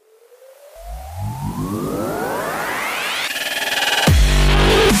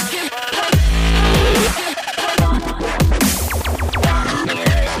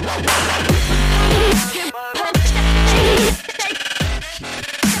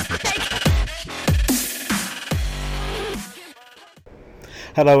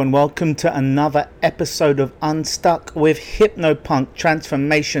Hello and welcome to another episode of Unstuck with Hypnopunk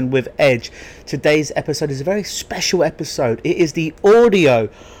Transformation with Edge. Today's episode is a very special episode. It is the audio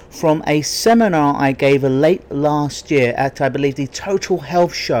from a seminar I gave late last year at, I believe, the Total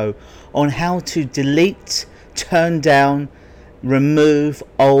Health Show on how to delete, turn down, remove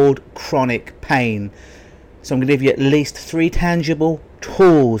old chronic pain. So I'm going to give you at least 3 tangible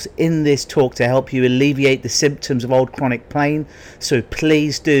tools in this talk to help you alleviate the symptoms of old chronic pain. So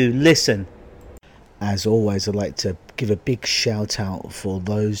please do listen. As always, I'd like to give a big shout out for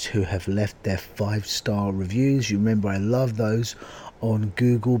those who have left their 5-star reviews. You remember I love those on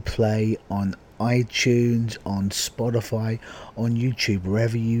Google Play, on iTunes, on Spotify, on YouTube,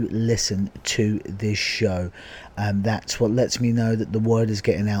 wherever you listen to this show. That's what lets me know that the word is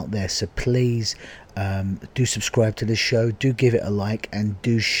getting out there. So please do subscribe to this show, do give it a like, and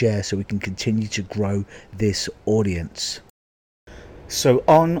do share so we can continue to grow this audience. So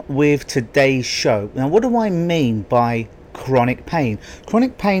on with today's show. Now, what do I mean by chronic pain?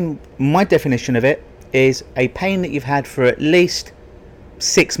 Chronic pain, my definition of it, is a pain that you've had for at least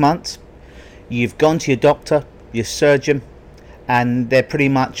 6 months. You've gone to your doctor, your surgeon, and they pretty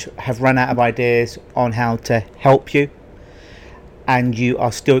much have run out of ideas on how to help you, and you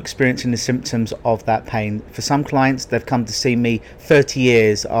are still experiencing the symptoms of that pain. For some clients, they've come to see me 30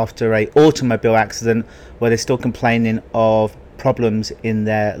 years after an automobile accident where they're still complaining of problems in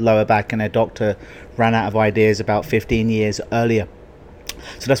their lower back, and their doctor ran out of ideas about 15 years earlier.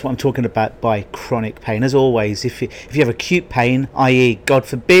 So that's what I'm talking about by chronic pain. As always, if you have acute pain, i.e. God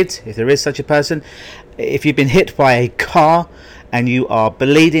forbid, if there is such a person, if you've been hit by a car and you are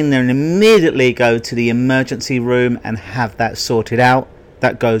bleeding, then immediately go to the emergency room and have that sorted out.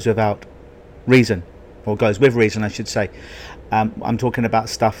 That goes without reason, or goes with reason, I should say. I'm talking about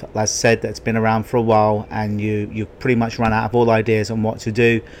stuff, as I said, that's been around for a while and you pretty much run out of all ideas on what to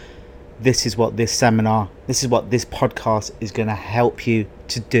do. This is what this seminar, this is what this podcast is going to help you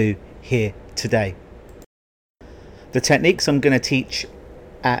to do here today. The techniques I'm going to teach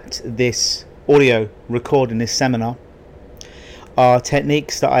at this audio recording, this seminar, are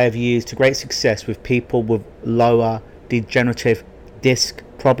techniques that I have used to great success with people with lower degenerative disc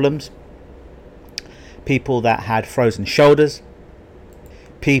problems, people that had frozen shoulders,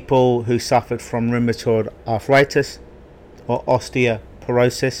 people who suffered from rheumatoid arthritis or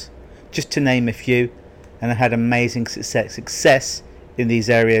osteoporosis, just to name a few, and I had amazing success in these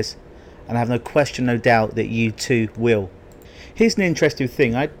areas, and I have no question, no doubt that you too will. Here's an interesting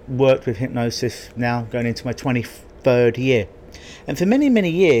thing. I worked with hypnosis now going into my 23rd year, and for many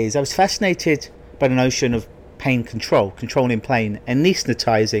years I was fascinated by the notion of pain control, controlling pain,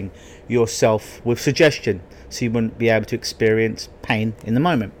 anesthetizing yourself with suggestion so you wouldn't be able to experience pain in the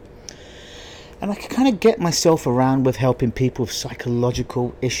moment. And I could kind of get myself around with helping people with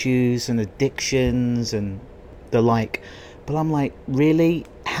psychological issues and addictions and the like. But I'm like, really?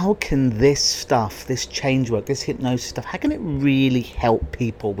 How can this stuff, this change work, this hypnosis stuff, how can it really help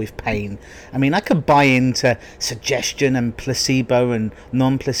people with pain? I mean, I could buy into suggestion and placebo and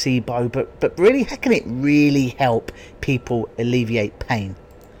non-placebo, but really, how can it really help people alleviate pain?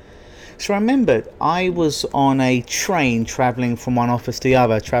 So I remembered I was on a train travelling from one office to the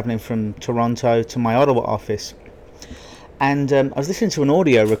other, travelling from Toronto to my Ottawa office. And I was listening to an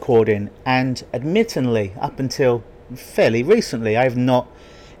audio recording, and admittedly, up until fairly recently, I have not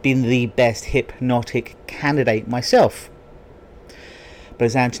been the best hypnotic candidate myself. But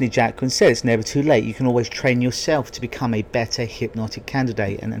as Anthony Jacquin said, it's never too late. You can always train yourself to become a better hypnotic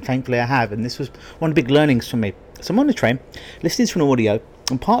candidate. And thankfully I have. And this was one of the big learnings for me. So I'm on the train, listening to an audio.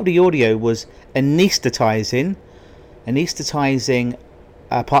 And part of the audio was anesthetizing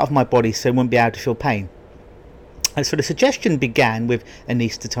part of my body so I wouldn't be able to feel pain. And so the suggestion began with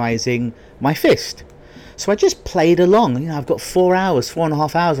anesthetizing my fist. So I just played along. I've got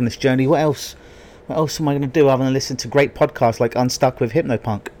 4.5 hours on this journey. What else am I going to do other than listen to great podcasts like Unstuck with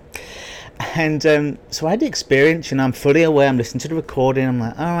Hypnopunk? And so I had the experience, I'm fully aware. I'm listening to the recording. I'm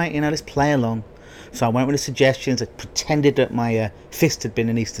like, all right, let's play along. So I went with the suggestions. I pretended that my fist had been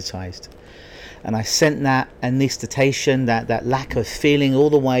anesthetized. and I sent that anaesthetation, that lack of feeling, all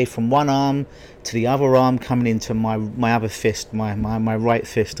the way from one arm to the other arm, coming into my other fist, my right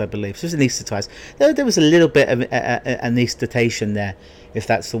fist, I believe. So it was anaesthetised. There was a little bit of anaesthetation there, if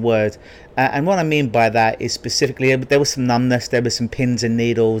that's the word. And what I mean by that is specifically there was some numbness, there were some pins and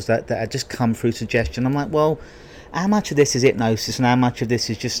needles that had just come through suggestion. I'm like, well, how much of this is hypnosis and how much of this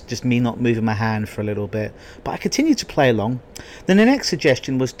is just me not moving my hand for a little bit? But I continued to play along. Then the next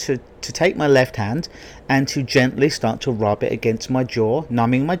suggestion was to take my left hand and to gently start to rub it against my jaw,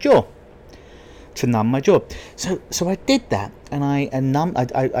 numbing my jaw. To numb my jaw. So I did that, and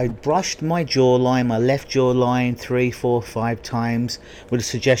I brushed my jawline, my left jawline 3, 4, 5 times with a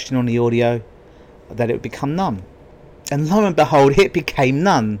suggestion on the audio that it would become numb. And lo and behold, it became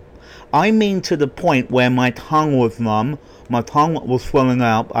numb. I mean, to the point where my tongue was numb, my tongue was swelling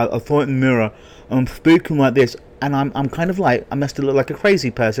out. I saw it in the mirror, and I'm speaking like this, and I'm kind of like, I must have looked like a crazy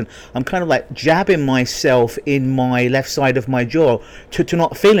person. I'm kind of like jabbing myself in my left side of my jaw to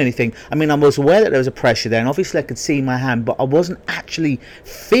not feel anything. I mean, I was aware that there was a pressure there, and obviously I could see my hand, but I wasn't actually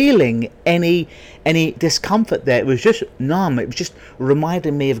feeling any discomfort there. It was just numb. It was just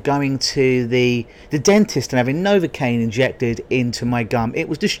reminding me of going to the dentist and having Novocaine injected into my gum. It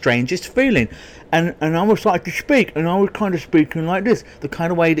was the strangest feeling. And I was starting to speak, and I was kind of speaking like this, the kind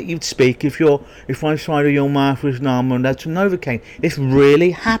of way that you'd speak if one side of your mouth was numb and that's Novocaine. This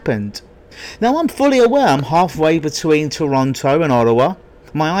really happened. Now I'm fully aware I'm halfway between Toronto and Ottawa.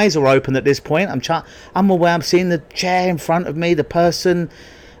 My eyes are open at this point. I'm aware I'm seeing the chair in front of me, the person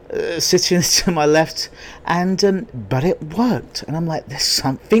sitting to my left, and but it worked. And I'm like, there's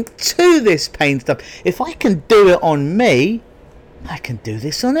something to this pain stuff. If I can do it on me, I can do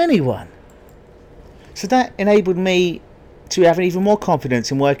this on anyone. So that enabled me to have even more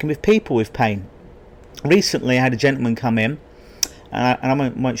confidence in working with people with pain. Recently I had a gentleman come in, and I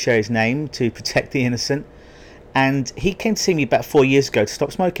won't share his name to protect the innocent, and he came to see me about 4 years ago to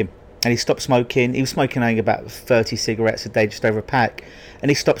stop smoking. And he stopped smoking. He was smoking, I think, about 30 cigarettes a day, just over a pack,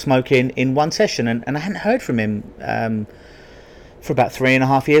 and he stopped smoking in one session, and I hadn't heard from him for about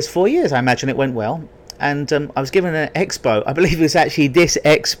 3.5 years, 4 years. I imagine it went well. And I was given an expo. I believe it was actually this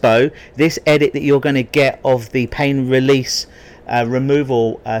expo, this edit that you're going to get of the pain release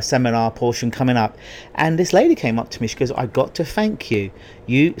removal seminar portion coming up. And this lady came up to me. She goes, I got to thank you.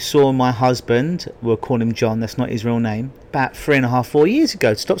 You saw my husband, we'll call him John, that's not his real name, about 3.5, 4 years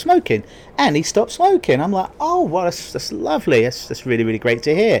ago to stop smoking. And he stopped smoking. I'm like, oh, well, that's lovely. That's really, really great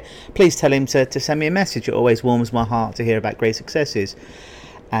to hear. Please tell him to send me a message. It always warms my heart to hear about great successes.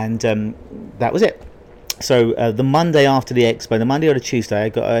 And that was it. So the Monday after the expo, the Monday or the Tuesday, I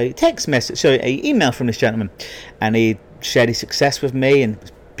got a text message, so an email from this gentleman, and he shared his success with me, and it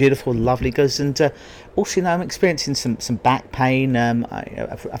was beautiful, lovely. Goes, and also, I'm experiencing some back pain.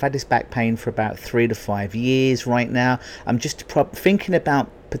 I've had this back pain for about 3 to 5 years right now. I'm just thinking about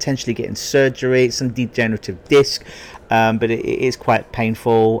potentially getting surgery. It's some degenerative disc, but it is quite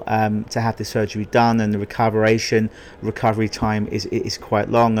painful to have the surgery done, and the recovery time is quite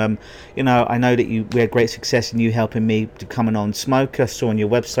long. I know that we had great success in you helping me to become a non-smoker. I saw on your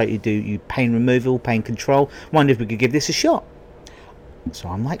website you pain removal, pain control. Wondered if we could give this a shot. So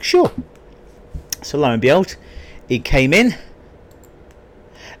I'm like, sure. So lo and behold, he came in,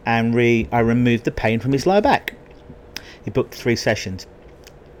 and I removed the pain from his lower back. He booked 3 sessions.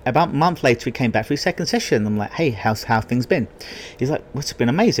 About a month later, he came back for his second session. I'm like, hey, how things been? He's like, well, it's been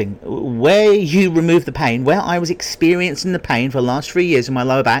amazing. Where you removed the pain, where I was experiencing the pain for the last 3 years in my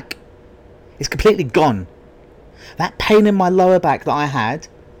lower back, it's completely gone. That pain in my lower back that I had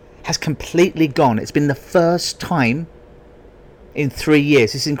has completely gone. It's been the first time in 3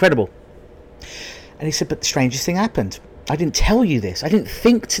 years. This is incredible. And he said, but the strangest thing happened. I didn't tell you this. I didn't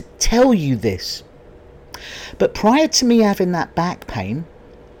think to tell you this. But prior to me having that back pain,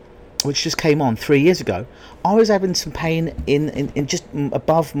 which just came on 3 years ago, I was having some pain in just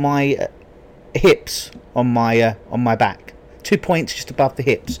above my hips on my back. 2 points just above the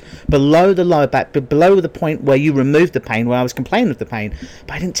hips, below the lower back, but below the point where you removed the pain, where I was complaining of the pain.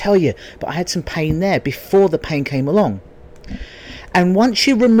 But I didn't tell you. But I had some pain there before the pain came along. And once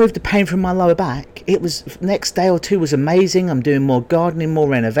you removed the pain from my lower back, it was next day or two was amazing. I'm doing more gardening, more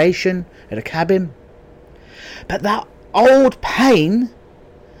renovation at a cabin. But that old pain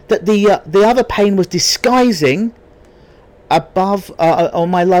that the other pain was disguising above on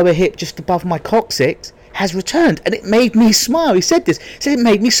my lower hip, just above my coccyx, has returned, and it made me smile. He said this. He said it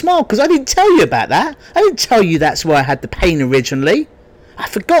made me smile because I didn't tell you about that. I didn't tell you that's where I had the pain originally. I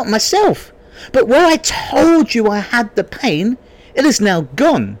forgot myself. But where I told you I had the pain, it is now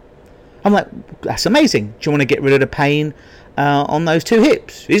gone. I'm like, that's amazing. Do you want to get rid of the pain on those 2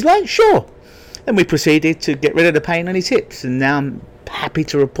 hips? He's like, sure. Then we proceeded to get rid of the pain on his hips, and now I'm happy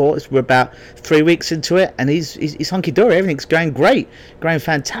to report we're about 3 weeks into it, and he's hunky-dory. Everything's going great, going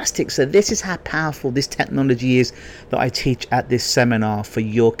fantastic. So this is how powerful this technology is that I teach at this seminar for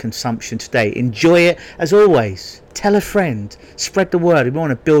your consumption today. Enjoy it. As always, tell a friend, spread the word. We want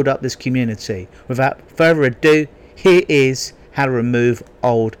to build up this community. Without further ado, here is how to remove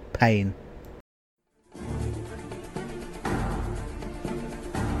old pain.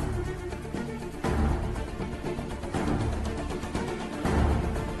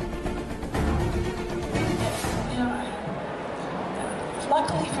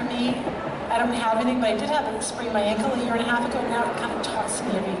 Luckily for me, I don't have anything, but I did have a sprain my ankle a year and a half ago. Now it kind of talks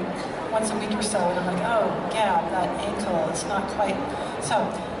me every once a week or so, and I'm like, oh, yeah, that ankle is not quite. So,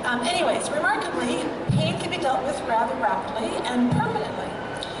 anyways, remarkably, pain can be dealt with rather rapidly and permanently.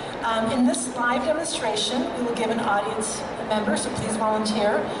 In this live demonstration, we will give an audience member, so please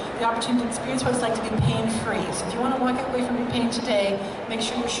volunteer, the opportunity to experience what it's like to be pain-free. So if you want to walk away from your pain today, make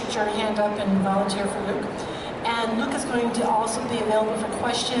sure you shoot your hand up and volunteer for Luke. And Luke is going to also be available for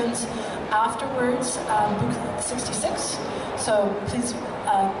questions afterwards, booth 66. So please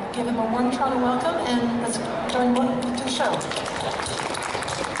give him a warm Toronto welcome, and let's join Luke to the show.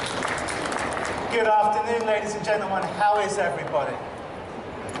 Good afternoon, ladies and gentlemen. How is everybody?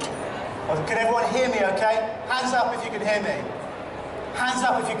 Can everyone hear me okay? Hands up if you can hear me. Hands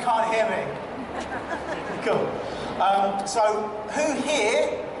up if you can't hear me. Cool. So who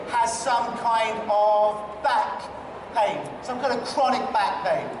here has some kind of back pain, some kind of chronic back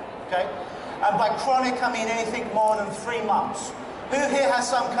pain, okay? And by chronic, I mean anything more than 3 months. Who here has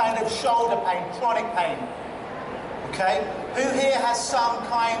some kind of shoulder pain, chronic pain, okay? Who here has some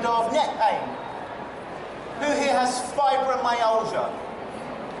kind of neck pain? Who here has fibromyalgia?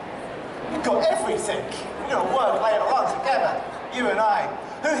 You've got everything. We're going to work later on together, you and I.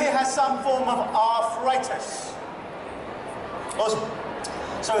 Who here has some form of arthritis? Awesome.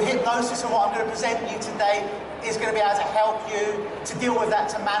 So hypnosis and what I'm going to present you today is going to be able to help you to deal with that,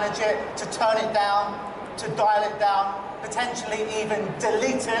 to manage it, to turn it down, to dial it down, potentially even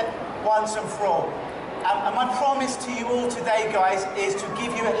delete it once and for all. And my promise to you all today, guys, is to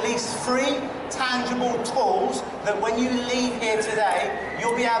give you at least 3 tangible tools that when you leave here today,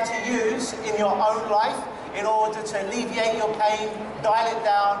 you'll be able to use in your own life in order to alleviate your pain, dial it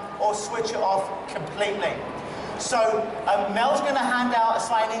down, or switch it off completely. So Mel's going to hand out a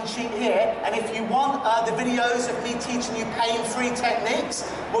sign-in sheet here, and if you want the videos of me teaching you pain-free techniques,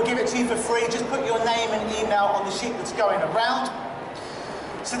 we'll give it to you for free. Just put your name and email on the sheet that's going around.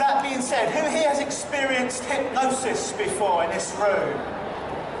 So that being said, who here has experienced hypnosis before in this room?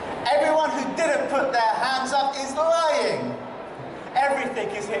 Everyone who didn't put their hands up is lying. Everything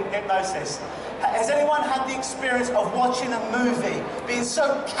is hypnosis. Has anyone had the experience of watching a movie, being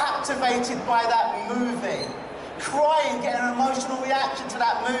so captivated by that movie, crying, getting an emotional reaction to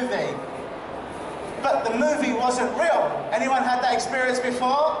that movie, but the movie wasn't real? Anyone had that experience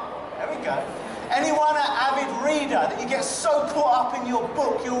before? There we go. Anyone an avid reader, that you get so caught up in your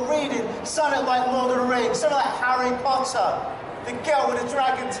book, you're reading something like Lord of the Rings, something like Harry Potter, the girl with a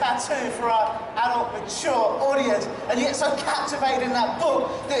dragon tattoo for our adult, mature audience, and you get so captivated in that book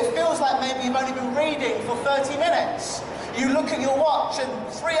that it feels like maybe you've only been reading for 30 minutes. You look at your watch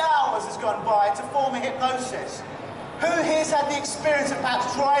and 3 hours has gone by to form a hypnosis. Who here's had the experience of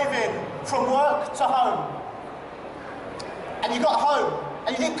perhaps driving from work to home? And you got home,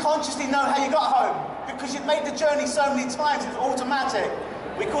 and you didn't consciously know how you got home because you'd made the journey so many times, it was automatic.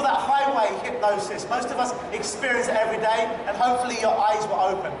 We call that highway hypnosis. Most of us experience it every day, and hopefully your eyes were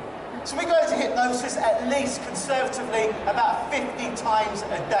open. So we go into hypnosis at least conservatively about 50 times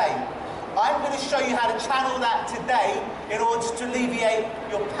a day. I'm going to show you how to channel that today in order to alleviate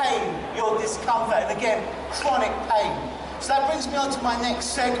your pain, your discomfort, and again, chronic pain. So that brings me on to my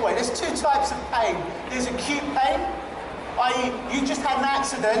next segue. There's 2 types of pain. There's acute pain, i.e. you just had an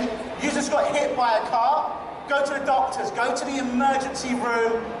accident, you just got hit by a car, go to the doctors, go to the emergency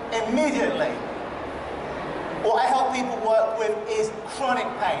room immediately. What I help people work with is chronic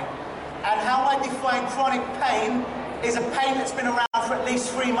pain. And how I define chronic pain is a pain that's been around for at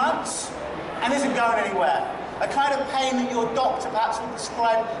least 3 months and isn't going anywhere. A kind of pain that your doctor perhaps will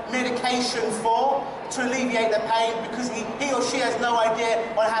prescribe medication for to alleviate the pain because he or she has no idea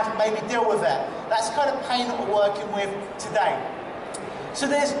on how to maybe deal with it. That's the kind of pain that we're working with today. So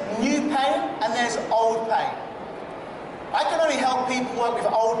there's new pain and there's old pain. I can only help people work with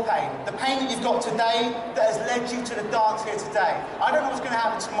old pain, the pain that you've got today that has led you to the dance here today. I don't know what's going to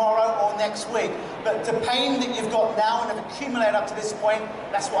happen tomorrow or next week, but the pain that you've got now and have accumulated up to this point,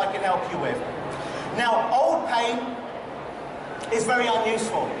 that's what I can help you with. Now, old pain is very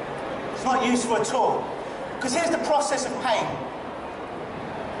unuseful. It's not useful at all. Because here's the process of pain.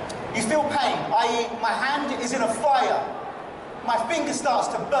 You feel pain, i.e. my hand is in a fire. My finger starts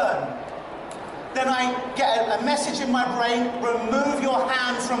to burn. Then I get a message in my brain, remove your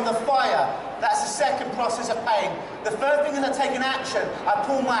hand from the fire. That's the second process of pain. The third thing is I take an action. I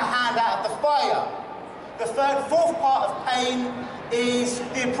pull my hand out of the fire. The fourth part of pain is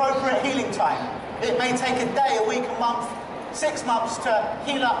the appropriate healing time. It may take a day, a week, a month, 6 months to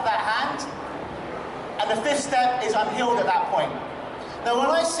heal up that hand. And the fifth step is I'm healed at that point. Now when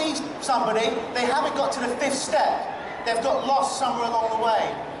I see somebody, they haven't got to the fifth step. They've got lost somewhere along the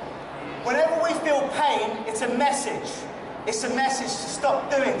way. Whenever we feel pain, it's a message. It's a message to stop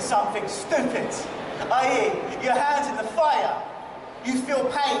doing something stupid. I.e., your hand's in the fire. You feel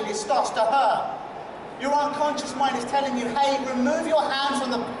pain, it starts to hurt. Your unconscious mind is telling you, hey, remove your hand from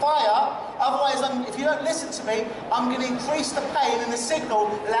the fire, otherwise if you don't listen to me, I'm going to increase the pain and the signal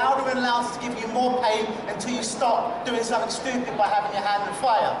louder and louder to give you more pain until you stop doing something stupid by having your hand in the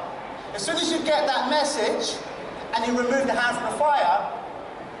fire. As soon as you get that message and you remove the hand from the fire,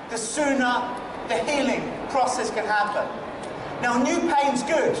 the sooner the healing process can happen. Now, new pain's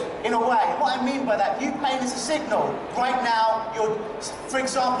good, in a way. What I mean by that, new pain is a signal. Right now, for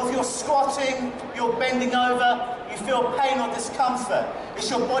example, if you're squatting, you're bending over, you feel pain or discomfort. It's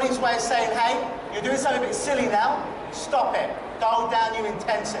your body's way of saying, hey, you're doing something a bit silly now, stop it. Dial down your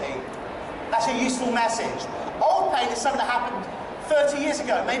intensity. That's a useful message. Old pain is something that happened 30 years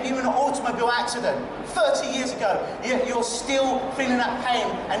ago, maybe even an automobile accident. 30 years ago, yet you're still feeling that pain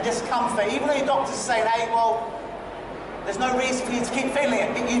and discomfort. Even though your doctor's saying, hey, well, there's no reason for you to keep feeling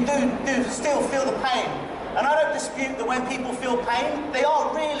it, but you do still feel the pain. And I don't dispute that when people feel pain, they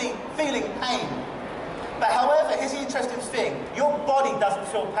are really feeling pain. But however, here's the interesting thing, your body doesn't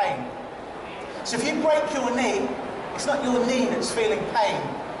feel pain. So if you break your knee, it's not your knee that's feeling pain.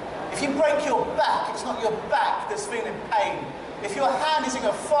 If you break your back, it's not your back that's feeling pain. If your hand is in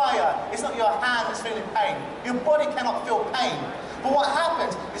a fire, it's not your hand that's feeling pain. Your body cannot feel pain. But what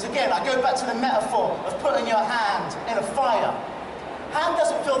happens is, again, I go back to the metaphor of putting your hand in a fire. Hand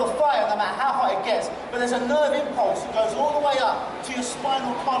doesn't feel the fire no matter how hot it gets, but there's a nerve impulse that goes all the way up to your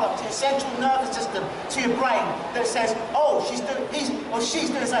spinal column, to your central nervous system, to your brain, that says, oh, she's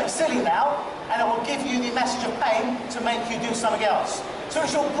doing something silly now, and it will give you the message of pain to make you do something else. So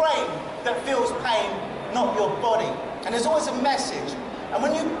it's your brain that feels pain, not your body. And there's always a message. And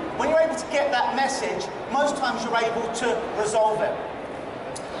when you're able to get that message, most times you're able to resolve it.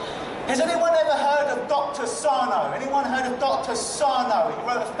 Has anyone ever heard of Dr. Sarno? Anyone heard of Dr. Sarno? He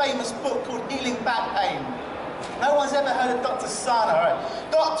wrote a famous book called Healing Back Pain. No one's ever heard of Dr. Sarno,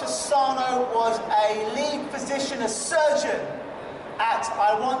 right? Dr. Sarno was a lead physician, a surgeon at,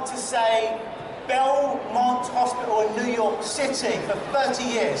 I want to say, Belmont Hospital in New York City for 30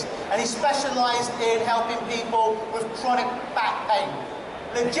 years. And he specialized in helping people with chronic back pain.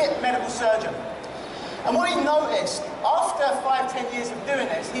 Legit medical surgeon. And what he noticed, after 5-10 years of doing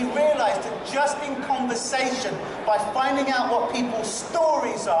this, he realized that just in conversation, by finding out what people's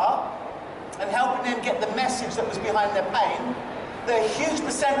stories are and helping them get the message that was behind their pain, that a huge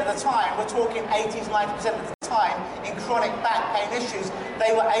percent of the time, we're talking 80s, 90% of the time, in chronic back pain issues,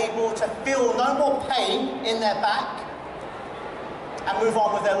 they were able to feel no more pain in their back and move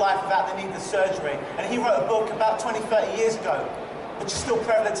on with their life without the need of surgery. And he wrote a book about 20-30 years ago, which is still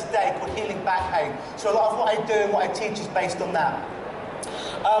prevalent today, called Healing Back Pain. So a lot of what I do and what I teach is based on that.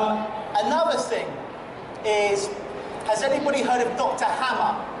 Another thing is, has anybody heard of Dr.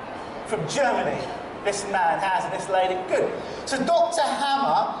 Hammer from Germany? This man has, and this lady, good. So Dr.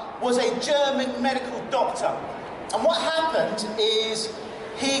 Hammer was a German medical doctor. And what happened is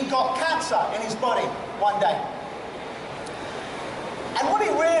he got cancer in his body one day. And what he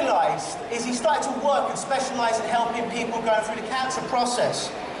realized is he started to work and specialize in helping people going through the cancer process.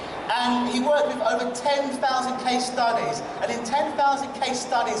 And he worked with over 10,000 case studies. And in 10,000 case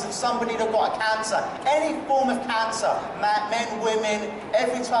studies of somebody that got a cancer, any form of cancer, men, women,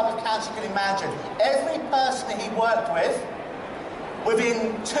 every type of cancer you can imagine, every person that he worked with,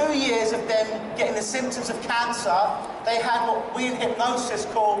 within 2 years of them getting the symptoms of cancer, they had what we in hypnosis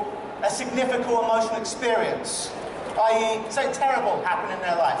call a significant emotional experience. I.e., something terrible happened in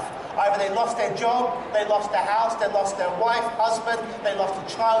their life. Either they lost their job, they lost their house, they lost their wife, husband, they lost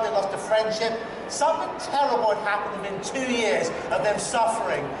a child, they lost a friendship. Something terrible had happened within 2 years of them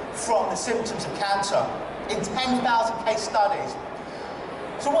suffering from the symptoms of cancer in 10,000 case studies.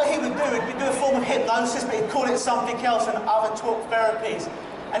 So what he would do, he'd do a form of hypnosis, but he'd call it something else and other talk therapies.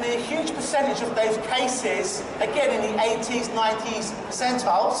 And in a huge percentage of those cases, again in the 80s, 90s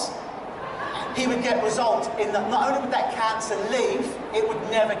percentiles, he would get results in that not only would that cancer leave, it would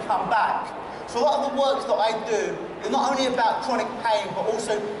never come back. So a lot of the work that I do is not only about chronic pain, but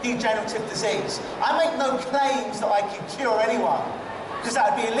also degenerative disease. I make no claims that I can cure anyone, because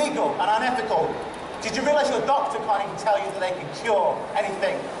that would be illegal and unethical. Did you realise your doctor can't even tell you that they can cure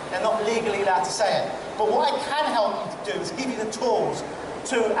anything? They're not legally allowed to say it. But what I can help you to do is give you the tools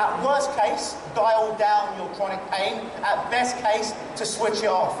to, at worst case, dial down your chronic pain, at best case, to switch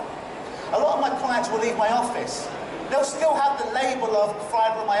it off. A lot of my clients will leave my office. They'll still have the label of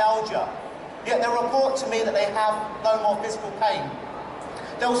fibromyalgia, yet they'll report to me that they have no more physical pain.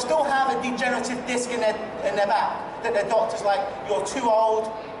 They'll still have a degenerative disc in their back, that their doctor's like, you're too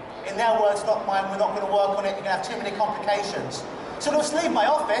old, in their words, not mine, we're not going to work on it, you're going to have too many complications. So they'll just leave my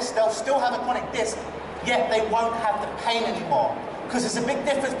office, they'll still have a chronic disc, yet they won't have the pain anymore. Because there's a big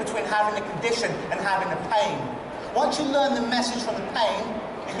difference between having the condition and having the pain. Once you learn the message from the pain,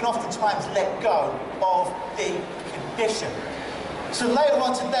 you can oftentimes let go of the condition. So later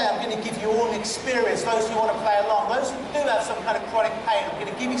on today, I'm going to give you all an experience, those who want to play along, those who do have some kind of chronic pain, I'm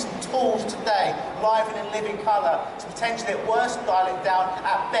going to give you some tools today, live and in living colour, to potentially at worst dial it down,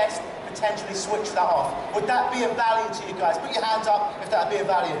 at best potentially switch that off. Would that be of value to you guys? Put your hands up if that would be of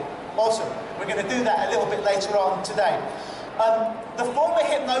value. Awesome. We're going to do that a little bit later on today. The form of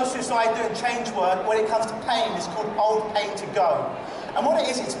hypnosis I do in change work when it comes to pain is called Old Pain to Go. And what it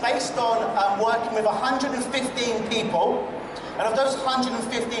is, it's based on working with 115 people. And of those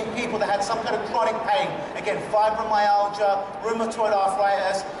 115 people that had some kind of chronic pain, again, fibromyalgia, rheumatoid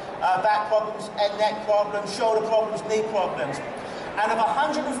arthritis, back problems, neck problems, shoulder problems, knee problems. And of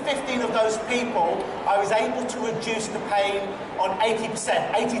 115 of those people, I was able to reduce the pain on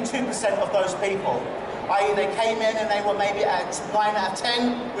 80%, 82% of those people. I.e. they came in and they were maybe at 9 out of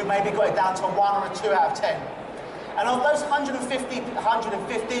 10, we maybe got it down to a 1 or a 2 out of 10. And of those 115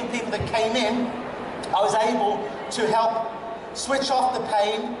 people that came in, I was able to help switch off the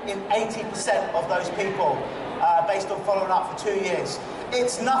pain in 80% of those people, based on following up for 2 years.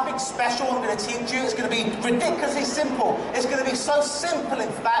 It's nothing special I'm going to teach you. It's going to be ridiculously simple. It's going to be so simple,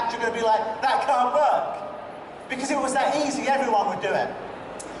 in fact, you're going to be like, that can't work. Because if it was that easy, everyone would do it.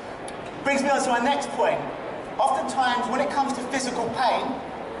 Brings me on to my next point. Oftentimes, when it comes to physical pain,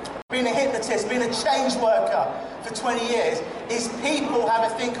 being a hypnotist, being a change worker for 20 years, is people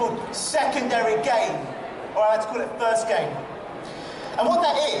have a thing called secondary gain, or I like to call it first gain. And what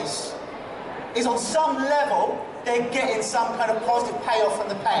that is on some level, they're getting some kind of positive payoff from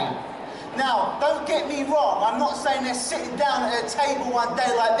the pain. Now, don't get me wrong, I'm not saying they're sitting down at a table one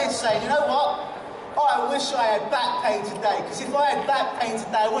day like this saying, you know what? Oh, I wish I had back pain today, because if I had back pain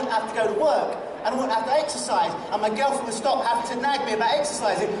today, I wouldn't have to go to work, and I wouldn't have to exercise, and my girlfriend would stop having to nag me about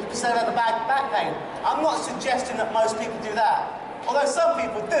exercising because they had the back pain. I'm not suggesting that most people do that, although some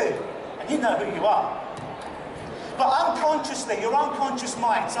people do, and you know who you are. But unconsciously, your unconscious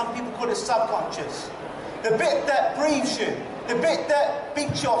mind, some people call it subconscious, the bit that breathes you, the bit that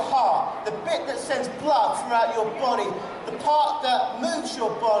beats your heart, the bit that sends blood throughout your body, the part that moves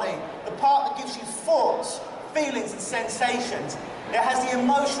your body, the part that gives you thoughts, feelings and sensations. It has the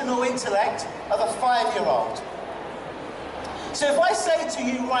emotional intellect of a 5-year-old. So if I say to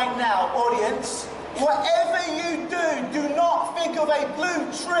you right now, audience, whatever you do not think of a blue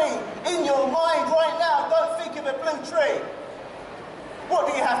tree in your mind right now. Don't think of a blue tree. What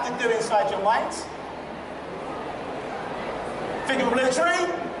do you have to do inside your mind? Think of a blue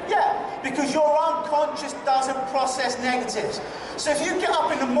tree? Yeah, because your unconscious doesn't process negatives. So if you get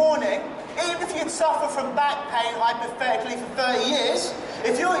up in the morning, even if you'd suffer from back pain hypothetically for 30 years,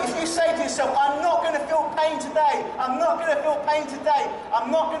 if you say to yourself, I'm not going to feel pain today, I'm not going to feel pain today, I'm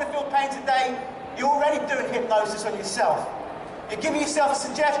not going to feel pain today, you're already doing hypnosis on yourself. You're giving yourself a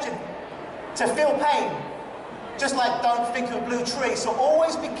suggestion to feel pain. Just like don't think of a blue tree. So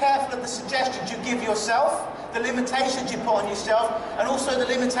always be careful of the suggestions you give yourself, the limitations you put on yourself, and also the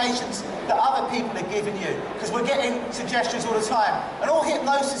limitations that other people are giving you. Because we're getting suggestions all the time. And all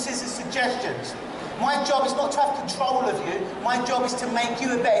hypnosis is suggestions. My job is not to have control of you. My job is to make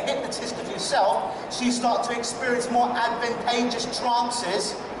you a better hypnotist of yourself, so you start to experience more advantageous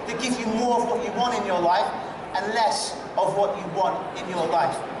trances that give you more of what you want in your life and less of what you want in your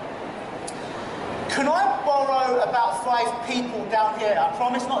life. Can I borrow about 5 people down here? I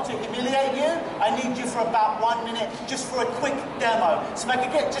promise not to humiliate you. I need you for about 1 minute, just for a quick demo. So if I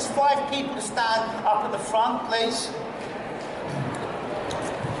could get just 5 people to stand up at the front, please.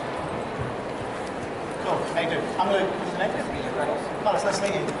 Cool, how you doing? I'm Luke. What's your name? Oh, it's nice to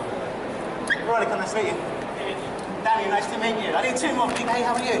meet you. Veronica, nice to meet you. Danny, nice to meet you. I need 2 more people. Hey,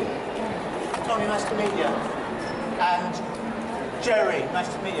 how are you? Tony, nice to meet you. And Jerry, nice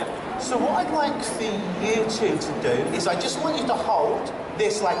to meet you. So what I'd like for you two to do is I just want you to hold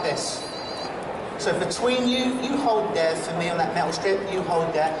this like this. So between you, you hold there for me on that metal strip, you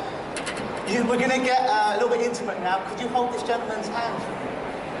hold there. We're going to get a little bit intimate now. Could you hold this gentleman's hand for me?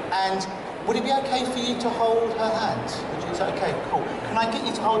 And would it be okay for you to hold her hand? Is that okay? Cool. Can I get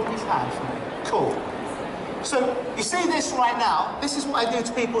you to hold his hand for me? Cool. So you see this right now, this is what I do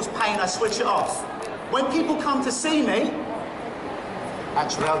to people's pain, I switch it off. When people come to see me,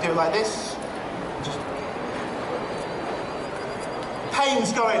 actually I'll do it like this. Just...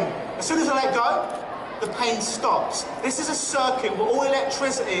 Pain's going. As soon as I let go, the pain stops. This is a circuit with all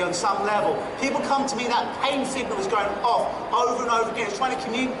electricity on some level. People come to me, that pain signal is going off over and over again. It's trying to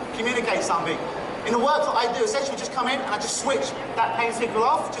communicate something. In the work that I do, essentially just come in and I just switch that pain signal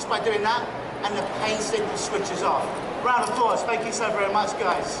off just by doing that, and the pain signal switches off. Round of applause. Thank you so very much,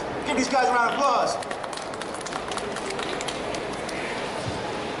 guys. Give these guys a round of applause.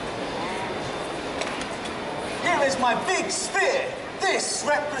 Here is my big sphere. This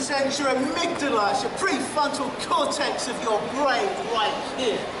represents your amygdala, your prefrontal cortex of your brain right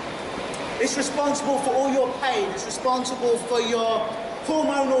here. It's responsible for all your pain. It's responsible for your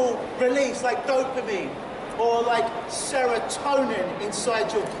hormonal release like dopamine or like serotonin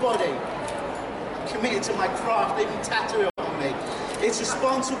inside your body. I'm committed to my craft, they even tattoo it on me. It's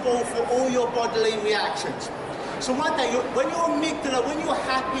responsible for all your bodily reactions. So one day, when your amygdala, when you're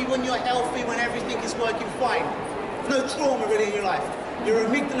happy, when you're healthy, when everything is working fine, no trauma really in your life, your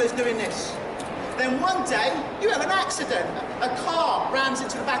amygdala is doing this. Then one day, you have an accident. A car rams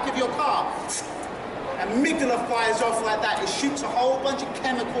into the back of your car. Amygdala fires off like that. It shoots a whole bunch of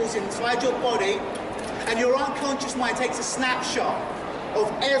chemicals inside your body, and your unconscious mind takes a snapshot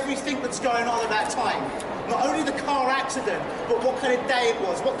of everything that's going on at that time. Not only the car accident, but what kind of day it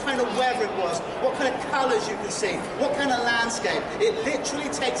was, what kind of weather it was, what kind of colours you can see, what kind of landscape. It literally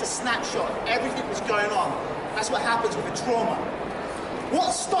takes a snapshot of everything that's going on. That's what happens with a trauma.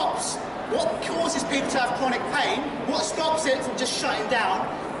 What causes people to have chronic pain, what stops it from just shutting down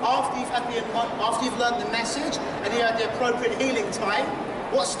after you've learned the message and you had the appropriate healing time,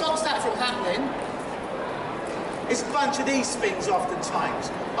 what stops that from happening is a bunch of these things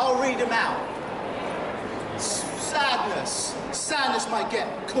oftentimes. I'll read them out. Sadness. Sadness might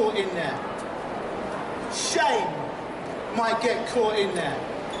get caught in there. Shame might get caught in there.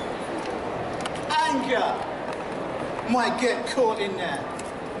 Anger might get caught in there.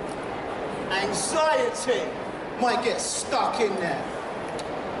 Anxiety might get stuck in there.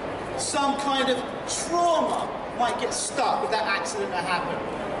 Some kind of trauma might get stuck with that accident that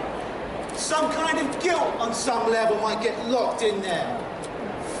happened. Some kind of guilt on some level might get locked in there.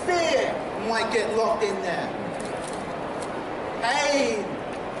 Fear might get locked in there. Pain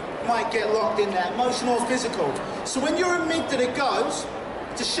might get locked in there, emotional or physical. So when your amygdala goes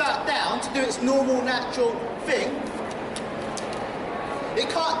to shut down, to do its normal, natural thing, it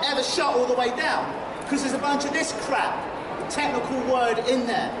can't ever shut all the way down because there's a bunch of this crap, a technical word in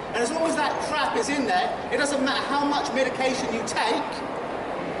there. And as long as that crap is in there, it doesn't matter how much medication you take,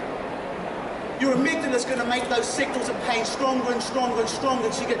 your amygdala is going to make those signals of pain stronger and stronger and stronger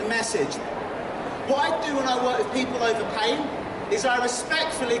until you get the message. What I do when I work with people over pain is I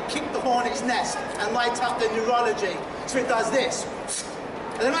respectfully kick the hornet's nest and light up their neurology so it does this.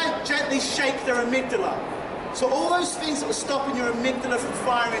 And then I gently shake their amygdala. So all those things that were stopping your amygdala from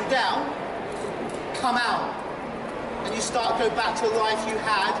firing down come out. And you start to go back to the life you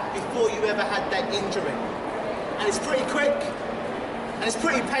had before you ever had that injury. And it's pretty quick, and it's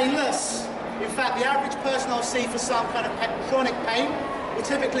pretty painless. In fact, the average person I'll see for some kind of chronic pain will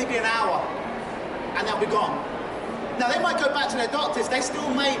typically be an hour, and they'll be gone. Now, they might go back to their doctors. They still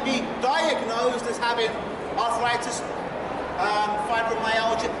may be diagnosed as having arthritis,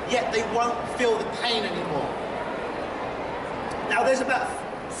 fibromyalgia, yet they won't feel the pain anymore. Now, there's about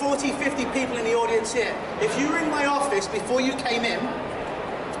 40, 50 people in the audience here. If you were in my office before you came in,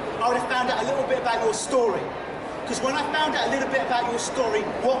 I would have found out a little bit about your story. Because when I found out a little bit about your story,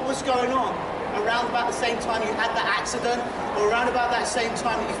 what was going on around about the same time you had that accident, or around about that same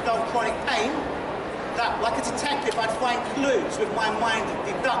time that you felt chronic pain, that, like a detective, I'd find clues with my mind of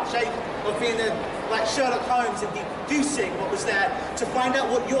deduction, of being like Sherlock Holmes and deducing what was there to find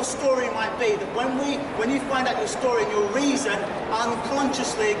out what your story might be. That when you find out your story and your reason,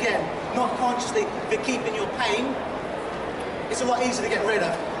 unconsciously again, not consciously, for keeping your pain, it's a lot easier to get rid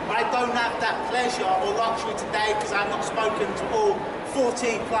of. I don't have that pleasure or luxury today because I've not spoken to all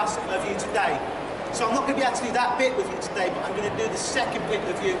 40 plus of you today. So I'm not going to be able to do that bit with you today, but I'm going to do the second bit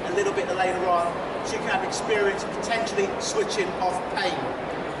with you a little bit later on, so you can have experience of potentially switching off pain.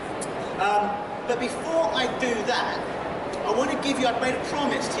 But before I do that, I want to give you, I've made a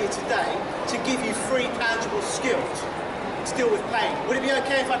promise to you today to give you 3 tangible skills to deal with pain. Would it be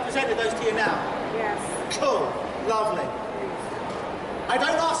okay if I presented those to you now? Yes. Cool, lovely. I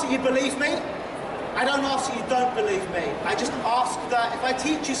don't ask that you believe me. I don't ask that you don't believe me. I just ask that if I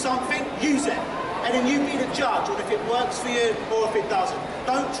teach you something, use it. And then you be the judge on if it works for you or if it doesn't.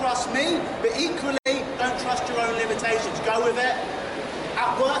 Don't trust me, but equally, don't trust your own limitations. Go with it.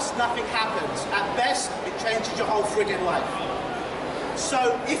 At worst, nothing happens. At best, it changes your whole friggin' life.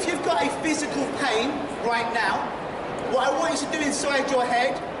 So, if you've got a physical pain right now, what I want you to do inside your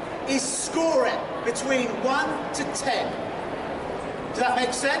head is score it between 1 to 10. Does that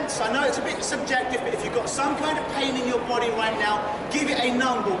make sense? I know it's a bit subjective, but if you've got some kind of pain in your body right now, give it a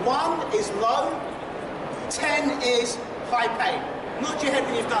number. 1 is low, 10 is high pain. Nod your head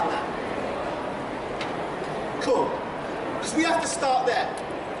when you've done that. Cool. Because we have to start there.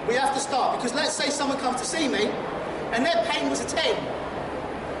 We have to start, because let's say someone comes to see me, and their pain was a 10.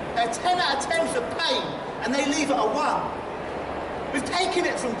 A 10 out of 10 for pain, and they leave it a 1. We've taken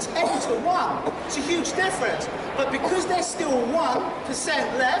it from 10 to 1. It's a huge difference. But because there's still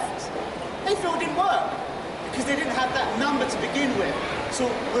 1% left, they feel it didn't work. Because they didn't have that number to begin with. So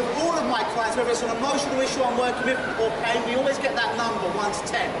with all of my clients, whether it's an emotional issue I'm working with or pain, we always get that number, 1 to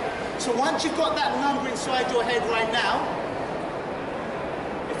 10. So once you've got that number inside your head right now,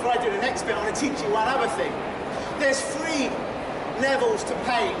 before I do the next bit, I want to teach you one other thing. There's 3 levels to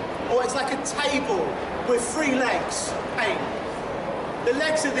pain, or it's like a table with 3 legs, pain. The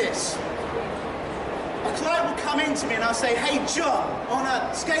legs are this. A client will come into me and I'll say, hey John, on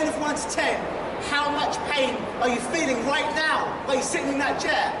a scale of 1 to 10, how much pain are you feeling right now while you're sitting in that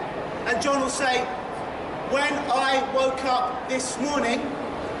chair? And John will say, when I woke up this morning,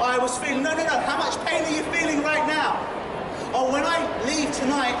 I was feeling, no, how much pain are you feeling right now? Or when I leave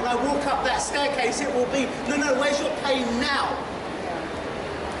tonight and I walk up that staircase, it will be, no, where's your pain now?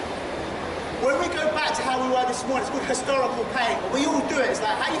 When we go back to how we were this morning, it's called historical pain. We all do it. It's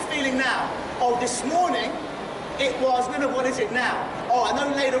like, how are you feeling now? Oh, this morning, it was, no, what is it now? Oh, I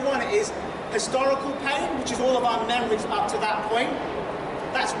know later on it is historical pain, which is all of our memories up to that point.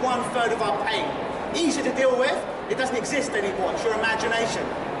 That's 1/3 of our pain. Easy to deal with. It doesn't exist anymore. It's your imagination.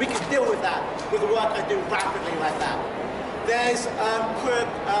 We can deal with that with the work I do rapidly like that. There's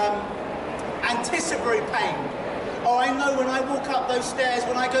anticipatory pain. Oh, I know when I walk up those stairs,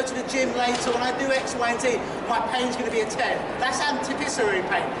 when I go to the gym later, when I do X, Y, and Z, my pain's going to be a 10. That's anticipatory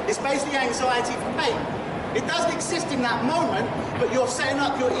pain. It's basically anxiety for pain. It doesn't exist in that moment, but you're setting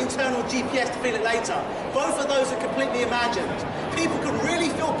up your internal GPS to feel it later. Both of those are completely imagined. People can really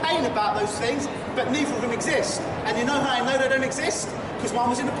feel pain about those things, but neither of them exist. And you know how I know they don't exist? Because one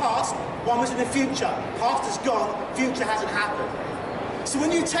was in the past, one was in the future. Past is gone, future hasn't happened. So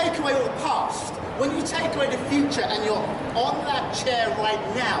when you take away all the past, when you take away the future and you're on that chair right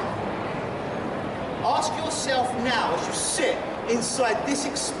now, ask yourself now as you sit inside this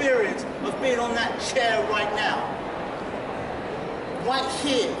experience of being on that chair right now, right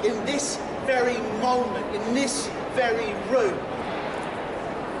here, in this very moment, in this very room,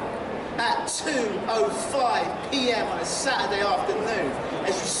 at 2:05 p.m. on a Saturday afternoon,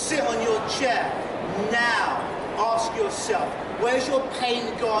 as you sit on your chair, now ask yourself, where's your pain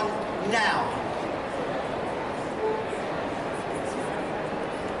gone now?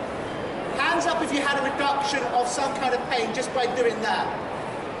 Hands up if you had a reduction of some kind of pain just by doing that.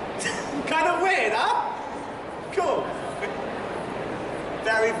 Kind of weird, huh? Cool.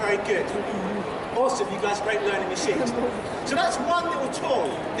 Very, very good. Awesome, you guys are great learning machines. So that's one little tool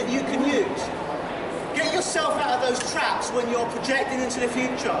that you can use. Get yourself out of those traps when you're projecting into the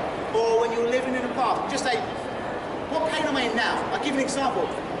future or when you're living in the past. Just say, what pain am I in now? I'll give you an example.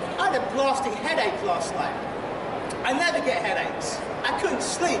 I had a blasting headache last night. I never get headaches. I couldn't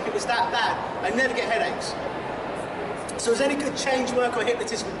sleep, it was that bad. I never get headaches. So as any good change work or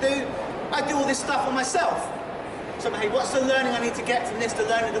hypnotist would do, I do all this stuff on myself. So hey, what's the learning I need to get from this, the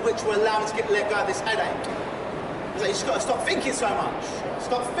learning of which will allow me to let go of this headache? It's like, you just got to stop thinking so much.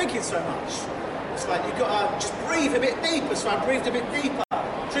 Stop thinking so much. It's like, you've got to just breathe a bit deeper. So I breathed a bit deeper,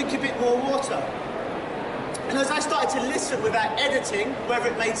 drink a bit more water. And as I started to listen without editing, whether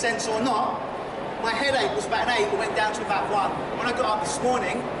it made sense or not, my headache was about an 8, it went down to about 1. When I got up this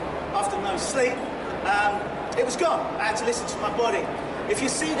morning, after no sleep, it was gone. I had to listen to my body. If you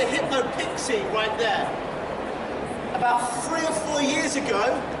see the Hypno Pixie right there, about 3 or 4 years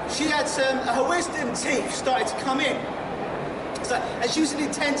ago, she had her wisdom teeth started to come in. So, and she was in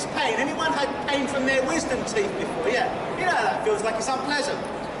intense pain. Anyone had pain from their wisdom teeth before? Yeah. You know how that feels like, it's unpleasant.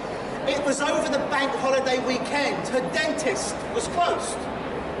 It was over the bank holiday weekend. Her dentist was closed.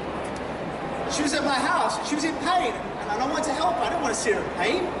 She was at my house, and she was in pain, and I wanted to help her. I didn't want to see her in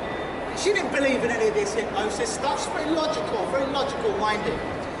pain. She didn't believe in any of this hypnosis stuff. She's very logical minded.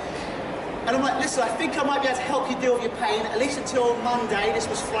 And I'm like, listen, I think I might be able to help you deal with your pain, at least until Monday, this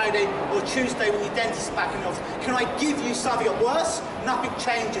was Friday, or Tuesday when your dentist is back in the office. Can I give you something? At worst, nothing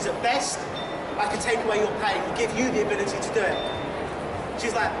changes. At best, I can take away your pain and give you the ability to do it.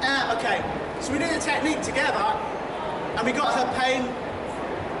 She's like, okay. So we did a technique together, and we got her pain.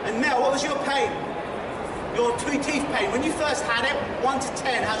 And Mel, what was your pain? Your two teeth pain. When you first had it, 1 to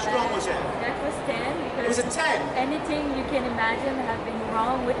 10, how strong was it? That was 10. It was a 10? Anything you can imagine having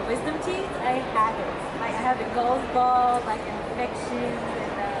wrong with wisdom teeth, I had it. Like I had a golf ball, like infections,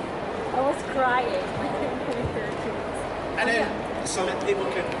 and I was crying with her teeth. And then, so that people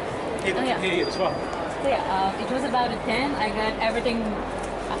can hear you as well. So yeah, it was about a 10. I got everything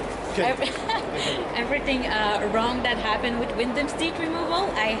everything wrong that happened with wisdom teeth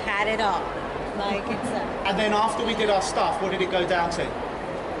removal. I had it all. Like it's and then after we did our stuff, what did it go down to?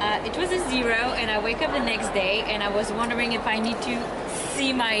 it was a 0, and I wake up the next day and I was wondering if I need to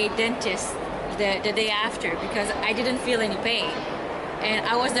see my dentist the day after, because I didn't feel any pain, and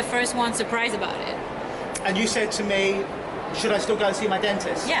I was the first one surprised about it. And you said to me, should I still go and see my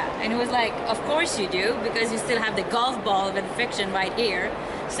dentist? Yeah, and it was like, of course you do, because you still have the golf ball of infection right here.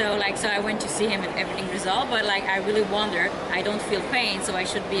 So I went to see him and everything resolved, but like I really wonder, I don't feel pain, so I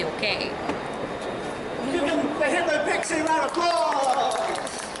should be okay. Give them the Hypno Pixie round of applause!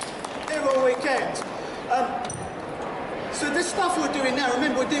 Here all weekend. So this stuff we're doing now,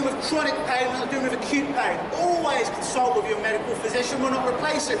 remember we're dealing with chronic pain, we're not dealing with acute pain. Always consult with your medical physician. We're not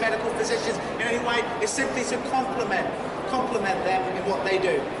replacing medical physicians in any way. It's simply to complement them in what they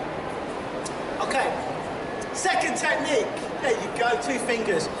do. Okay, second technique. There you go, 2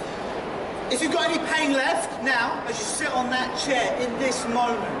 fingers. If you've got any pain left now, as you sit on that chair in this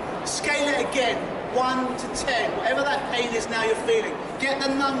moment, scale it again, 1 to 10, whatever that pain is now you're feeling. Get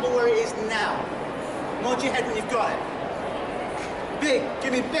the number where it is now. Nod your head when you've got it. Big,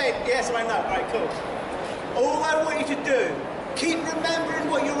 give me big. Yes, I know. Right, cool. All I want you to do, keep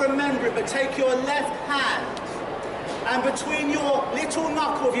remembering what you're remembering, but take your left hand, and between your little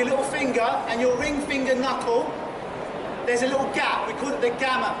knuckle of your little finger and your ring finger knuckle, there's a little gap. We call it the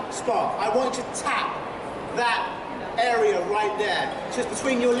gamma spot. I want you to tap that area right there. Just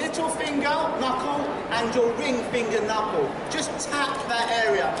between your little finger knuckle and your ring finger knuckle. Just tap that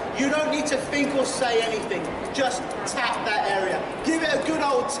area. You don't need to think or say anything. Just tap that area. Give it a good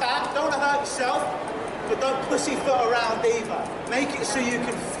old tap. Don't hurt yourself, but don't pussyfoot around either. Make it so you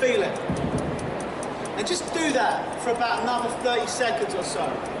can feel it. And just do that for about another 30 seconds or so.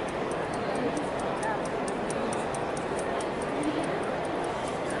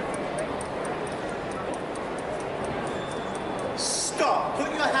 Stop. Put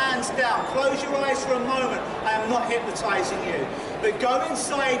your hands down. Close your eyes for a moment. I am not hypnotizing you. But go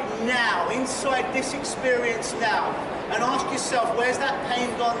inside now, inside this experience now, and ask yourself, where's that pain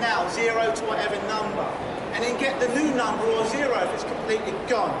gone now? 0 to whatever number. And then get the new number, or 0 if it's completely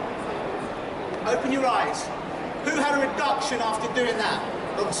gone. Open your eyes. Who had a reduction after doing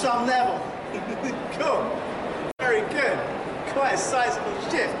that? On some level. Cool. Very good. Quite a sizable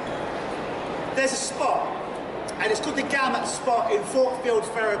shift. There's a spot, and it's called the gamut spot in force field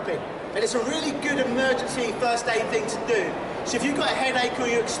therapy. And it's a really good emergency first aid thing to do. So if you've got a headache or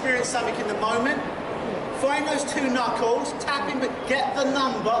you experience something in the moment, find those 2 knuckles, tap in, but get the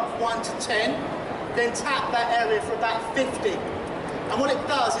number 1 to 10, then tap that area for about 50. And what it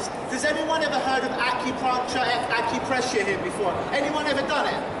does is, has anyone ever heard of acupressure here before? Anyone ever done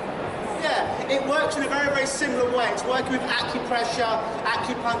it? Yeah, it works in a very, very similar way. It's working with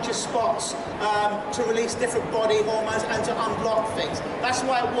acupuncture spots to release different body hormones and to unblock things. That's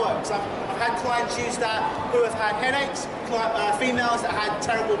why it works. I've had clients use that who have had headaches, females that had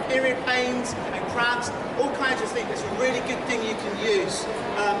terrible period pains and cramps, all kinds of things. It's a really good thing you can use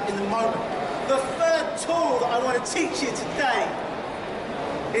in the moment. The third tool that I want to teach you today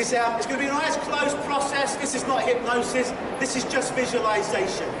is it's going to be a nice closed process. This is not hypnosis. This is just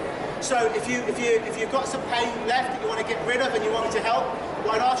visualization. So if you've got some pain left that you want to get rid of and you want me to help,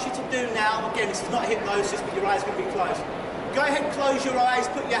 what I'd ask you to do now, again, this is not hypnosis, but your eyes are going to be closed. Go ahead, close your eyes,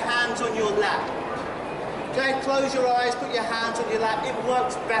 put your hands on your lap. Go ahead, close your eyes, put your hands on your lap. It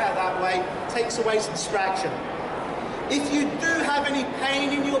works better that way, takes away some distraction. If you do have any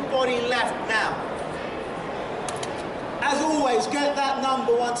pain in your body left now, as always, get that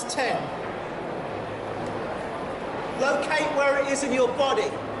number 1 to 10. Locate where it is in your body.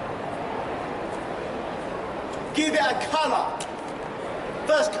 Give it a colour.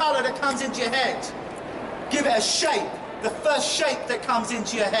 First colour that comes into your head. Give it a shape. The first shape that comes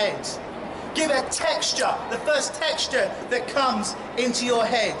into your head. Give it a texture, the first texture that comes into your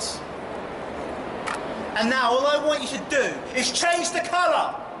head. And now all I want you to do is change the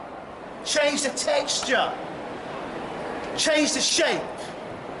colour, change the texture, change the shape.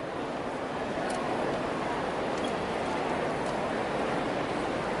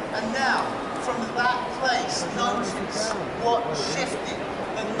 And now, from that place, notice what shifted.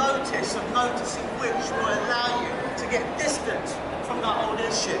 The notice of noticing which will allow you to get distant from that old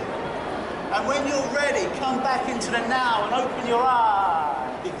issue. And when you're ready, come back into the now and open your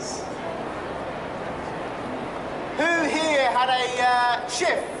eyes. Who here had a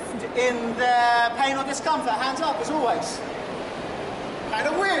shift in their pain or discomfort? Hands up, as always. Kind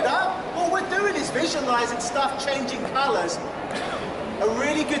of weird, huh? All we're doing is visualizing stuff changing colours. A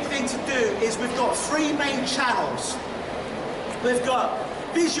really good thing to do is we've got three main channels. We've got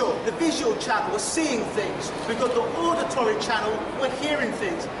visual, the visual channel, we're seeing things. We've got the auditory channel, we're hearing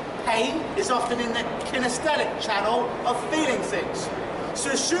things. Pain is often in the kinesthetic channel of feeling things. So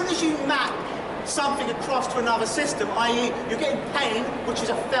as soon as you map something across to another system, i.e. you're getting pain, which is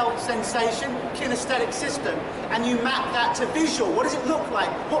a felt sensation, kinesthetic system, and you map that to visual. What does it look like?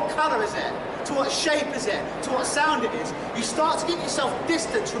 What colour is it? To what shape is it? To what sound it is? You start to get yourself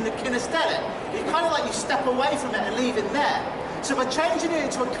distance from the kinesthetic. You kind of like you step away from it and leave it there. So by changing it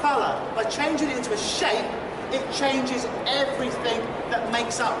into a colour, by changing it into a shape, it changes everything that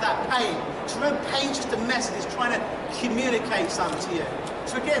makes up that pain. So remember, pain's just a message, it's trying to communicate something to you.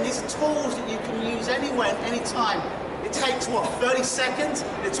 So again, these are tools that you can use anywhere, anytime. It takes, what, 30 seconds?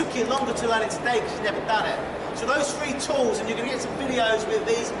 It took you longer to learn it today because you've never done it. So those three tools, and you're going to get some videos with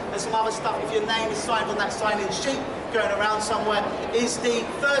these and some other stuff if your name is signed on that sign-in sheet going around somewhere, is the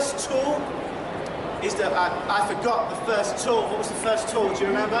first tool, is the, I forgot the first tool. What was the first tool, do you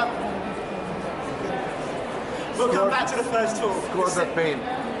remember? We'll come back to the first tool. Score the pain.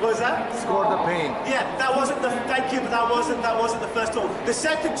 What was that? Score the pain. Yeah, that wasn't the, thank you, but that wasn't the first tool. The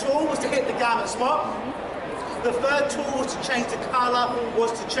second tool was to hit the gamut spot. The third tool was to change the colour,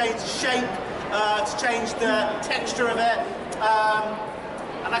 was to change the shape, to change the texture of it.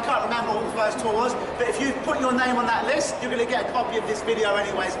 And I can't remember what the first tool was, but if you put your name on that list, you're going to get a copy of this video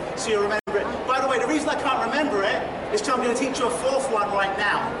anyways, so you remember it. By the way, the reason I can't remember it is because I'm going to teach you a fourth one right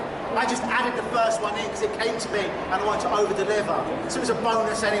now. I just added the first one in because it came to me and I wanted to over-deliver. So it was a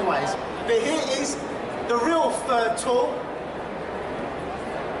bonus anyways. But here is the real third tool,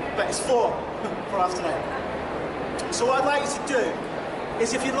 but it's four for us today. So what I'd like you to do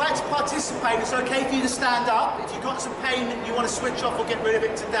is, if you'd like to participate, it's okay for you to stand up. If you've got some pain that you want to switch off or get rid of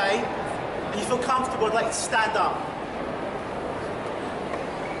it today, and you feel comfortable, I'd like you to stand up.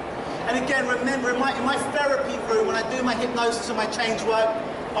 And again, remember, in my therapy room, when I do my hypnosis and my change work,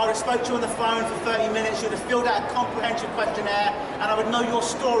 I would have spoke to you on the phone for 30 minutes, you'd have filled out a comprehensive questionnaire, and I would know your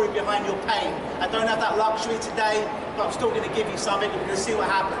story behind your pain. I don't have that luxury today, but I'm still going to give you something, and we're going to see what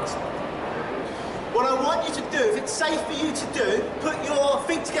happens. What I want you to do, if it's safe for you to do, put your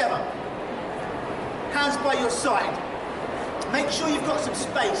feet together, hands by your side. Make sure you've got some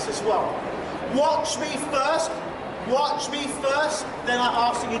space as well. Watch me first, then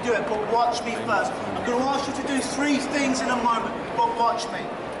I ask that you do it, but watch me first. I'm going to ask you to do three things in a moment, but watch me.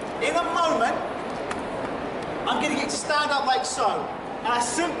 In a moment, I'm going to get you to stand up like so, and I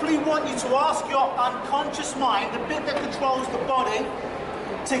simply want you to ask your unconscious mind, the bit that controls the body,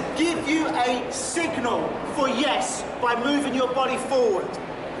 to give you a signal for yes by moving your body forward.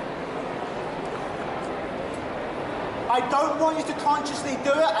 I don't want you to consciously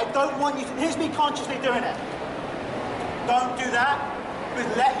do it. I don't want you to, here's me consciously doing it. Don't do that. But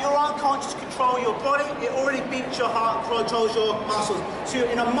let your unconscious control your body. It already beats your heart, controls your muscles. So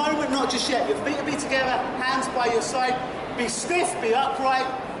in a moment, not just yet, your feet will be together, hands by your side, be stiff, be upright.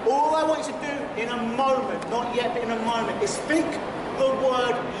 All I want you to do in a moment, not yet, but in a moment, is think the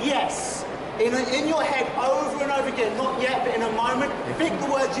word yes in your head over and over again. Not yet, but in a moment, think the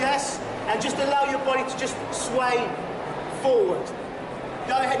word yes, and just allow your body to just sway forward.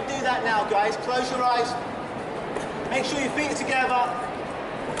 Go ahead and do that now, guys. Close your eyes. Make sure your feet are together.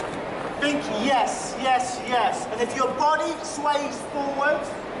 Think yes, yes, yes. And if your body sways forward,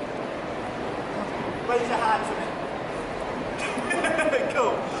 raise your hand for me.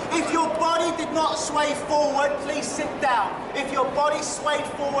 Cool. If your body did not sway forward, please sit down. If your body swayed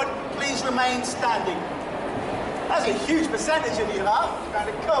forward, please remain standing. That's a huge percentage of you, huh? Kind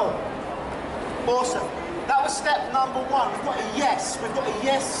of cool. Awesome. That was step number one. We've got a yes. We've got a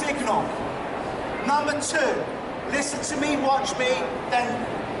yes signal. Number two, listen to me, watch me, then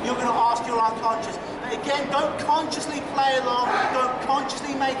you're going to ask your unconscious. And again, don't consciously play along, don't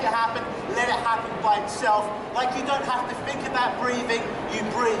consciously make it happen, let it happen by itself. Like you don't have to think about breathing, you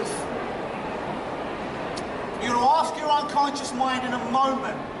breathe. unconscious mind in a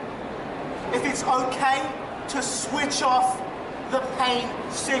moment if it's okay to switch off the pain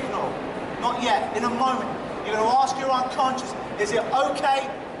signal. Not yet, in a moment. You're going to ask your unconscious, is it okay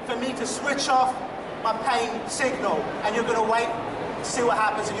for me to switch off my pain signal? And you're going to wait to see what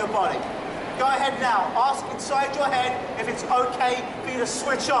happens in your body. Go ahead now, ask inside your head if it's okay for you to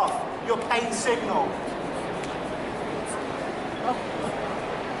switch off your pain signal.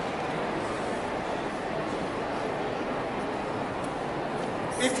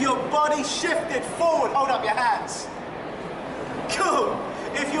 If your body shifted forward, hold up your hands. Cool.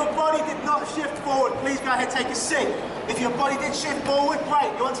 If your body did not shift forward, please go ahead, take a seat. If your body did shift forward,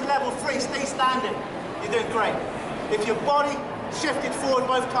 great. You're on to level 3, stay standing. You're doing great. If your body shifted forward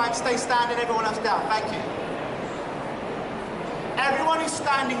both times, stay standing, everyone else down. Thank you. Everyone who's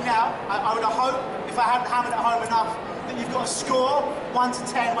standing now, I would hope, if I hadn't hammered at home enough, that you've got a score, 1 to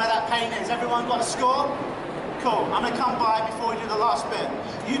 10, where that pain is. Everyone got a score? Cool. I'm going to come by before we do the last bit.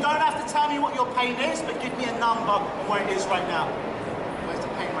 You don't have to tell me what your pain is, but give me a number and where it is right now. Where's the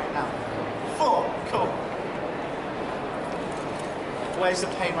pain right now? 4. Cool. Where's the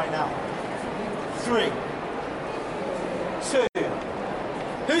pain right now? 3. 2.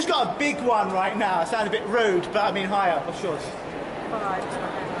 Who's got a big one right now? I sound a bit rude, but I mean higher. What's yours? 5.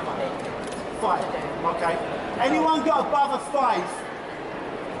 5. Okay. Anyone got above a 5?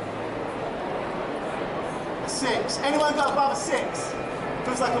 6. Anyone got above a 6?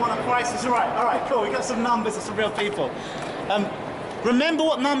 Feels like I'm on a Price is Right. All right, cool. We got some numbers of some real people. Remember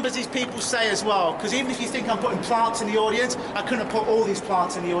what numbers these people say as well, because even if you think I'm putting plants in the audience, I couldn't put all these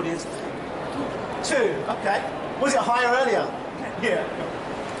plants in the audience. 2. Okay. Was it higher earlier? Yeah.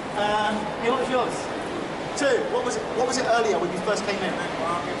 What was yours? 2. What was it earlier when you first came in?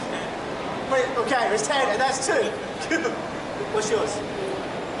 Wait, okay, it was 10, and that's 2. What's yours?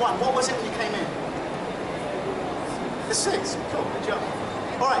 1. What was it when you came in? The 6. Cool, good job.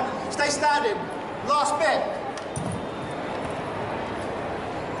 All right, stay standing. Last bit.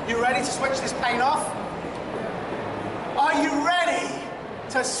 You ready to switch this pain off? Are you ready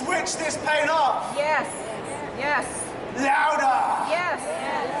to switch this pain off? Yes. Yes. Louder. Yes.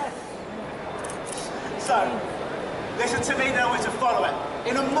 So, listen to me, know where to follow it.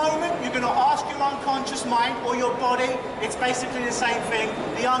 In a moment, you're going to ask your unconscious mind or your body. It's basically the same thing.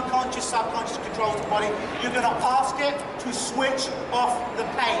 The unconscious, subconscious controls the body. You're going to ask it to switch off the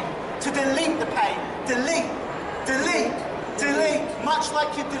pain, to delete the pain. Delete, delete, delete. Much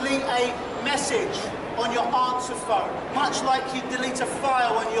like you delete a message on your answer phone. Much like you delete a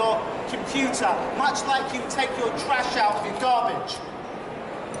file on your computer. Much like you take your trash out of your garbage.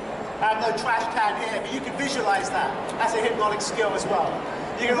 I have no trash can here, but you can visualize that. That's a hypnotic skill as well.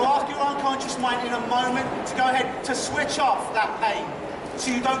 You're going to ask your unconscious mind in a moment to go ahead to switch off that pain so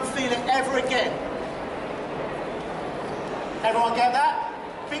you don't feel it ever again. Everyone get that?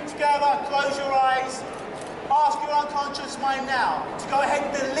 Feet together, close your eyes. Ask your unconscious mind now to go ahead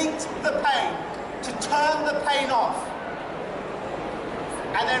and delete the pain, to turn the pain off.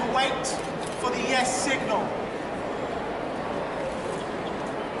 And then wait for the yes signal.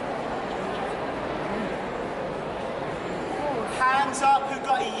 Hands up who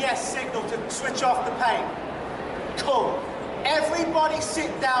got a yes signal to switch off the pain. Cool. Everybody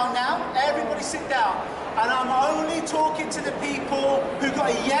sit down now. Everybody sit down. And I'm only talking to the people who got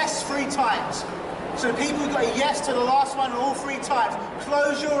a yes 3 times. So the people who got a yes to the last one all 3 times,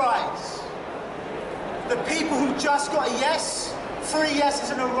 close your eyes. The people who just got a yes, 3 yeses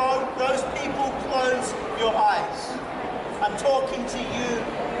in a row, those people close your eyes. I'm talking to you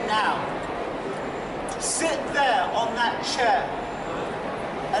now. Sit there on that chair,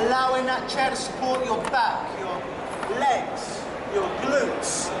 allowing that chair to support your back, your legs, your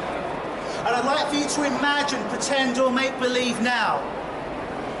glutes. And I'd like for you to imagine, pretend or make believe now,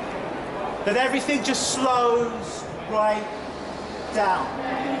 that everything just slows right down.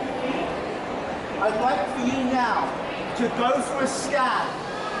 I'd like for you now to go for a scan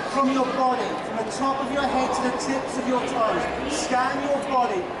from your body, from the top of your head to the tips of your toes. Scan your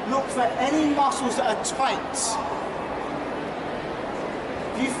body, look for any muscles that are tight.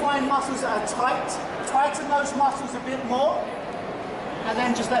 If you find muscles that are tight, tighten those muscles a bit more, and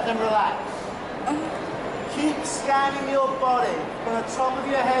then just let them relax. Keep scanning your body from the top of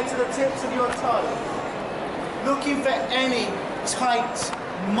your head to the tips of your toes, looking for any tight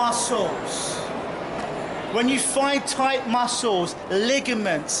muscles. When you find tight muscles,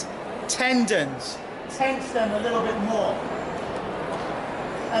 ligaments, tendons, tense them a little bit more.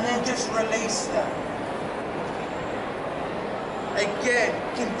 And then just release them. Again,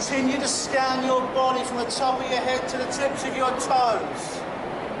 continue to scan your body from the top of your head to the tips of your toes.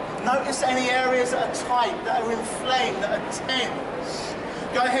 Notice any areas that are tight, that are inflamed, that are tense.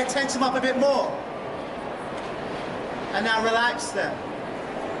 Go ahead, tense them up a bit more. And now relax them.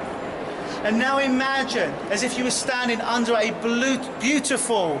 And now imagine as if you were standing under a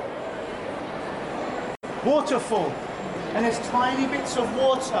beautiful waterfall. And there's tiny bits of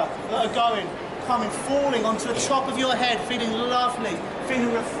water that are coming, falling onto the top of your head, feeling lovely,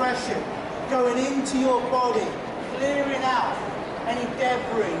 feeling refreshing, going into your body, clearing out any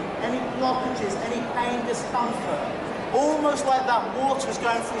debris, any blockages, any pain, discomfort. Almost like that water is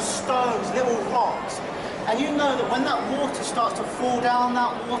going through stones, little rocks. And you know that when that water starts to fall down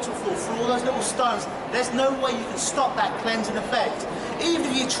that waterfall through all those little stones, there's no way you can stop that cleansing effect. Even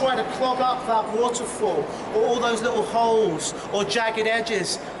if you try to clog up that waterfall or all those little holes or jagged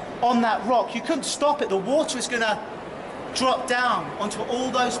edges on that rock, you couldn't stop it. The water is going to drop down onto all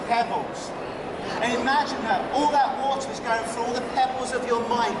those pebbles. And imagine that all that water is going through all the pebbles of your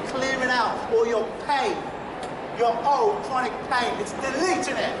mind, clearing out all your pain, your old chronic pain. It's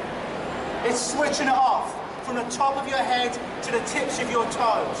deleting it. It's switching it off from the top of your head to the tips of your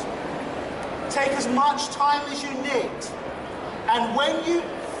toes. Take as much time as you need. And when you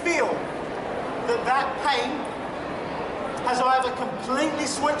feel that that pain has either completely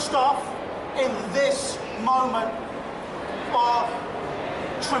switched off in this moment or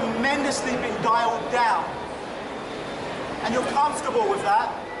tremendously been dialed down, and you're comfortable with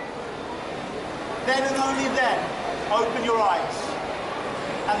that, then and only then, open your eyes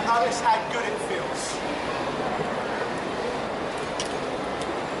and notice how good it feels.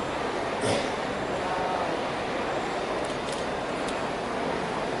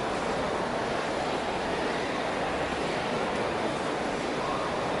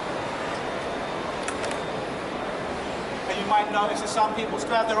 And you might notice that some people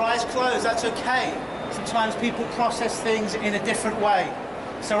still have their eyes closed. That's okay. Sometimes people process things in a different way.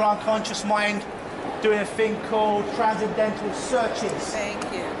 It's their unconscious mind doing a thing called transcendental searches. Thank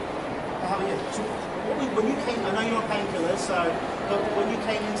you. How are you? So when you came, I know you're on painkillers, but when you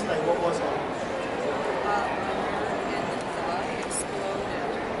came in today, what was it? My nerve in the thigh exploded.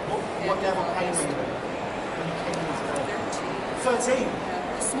 What level of pain were you in when you came in today? 13?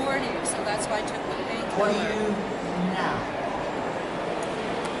 This morning, so that's why I took the painkiller. What are you now?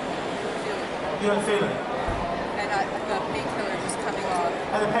 You don't feel it? And the painkiller was coming off.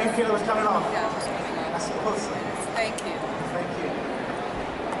 And the painkiller was coming off? Yeah, it was coming off. That's awesome. Thank you. Thank you.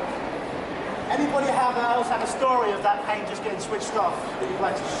 Anybody else have a story of that pain just getting switched off that you'd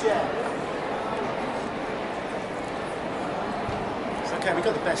like to share? It's okay, we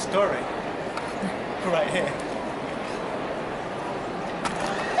got the best story. Right here.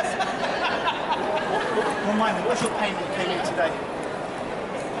 Remind me, what's your pain when you came in today?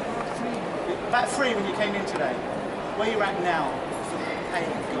 About 3 when you came in today. Where are you at now? For the pain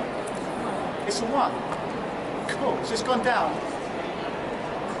you've got? It's a 1. Cool, so it's gone down.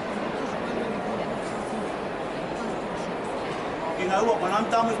 You know what, when I'm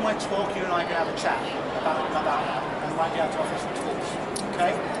done with my talk, you and I can have a chat about that, and might be able to offer some tools.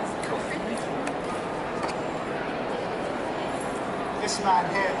 Okay? Cool. This man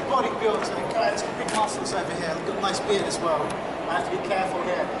here, the bodybuilder, the guy that's got big muscles over here, got a nice beard as well. I have to be careful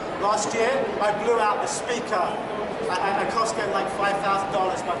here. Last year, I blew out the speaker. I cost them like $5,000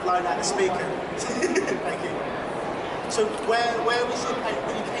 by blowing out the speaker. Thank you. So where was your pain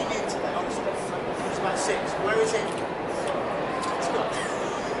when you came in today? It was about 6. Where is it?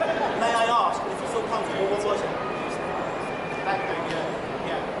 May I ask, if you feel comfortable, what was it? Back there,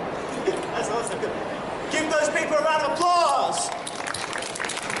 yeah. That's awesome. Give those people a round of applause.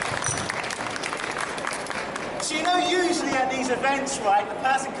 So you know, usually at these events, right, the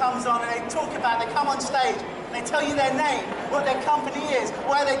person comes on and they come on stage, and they tell you their name, what their company is,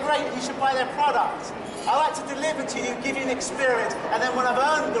 why they're great, and you should buy their product. I like to deliver to you, give you an experience, and then when I've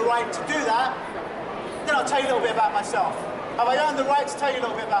earned the right to do that, then I'll tell you a little bit about myself. Have I earned the right to tell you a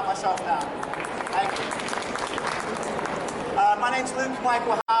little bit about myself now? Thank you. My name's Luke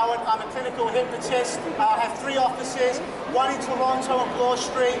Michael Howard. I'm a clinical hypnotist. I have 3 offices, one in Toronto on Bloor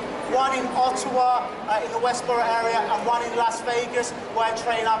Street, one in Ottawa in the Westboro area, and one in Las Vegas where I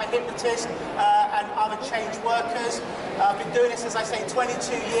train other hypnotists and other change workers. I've been doing this, as I say,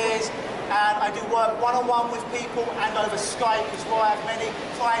 22 years. And I do work one-on-one with people and over Skype as well. I have many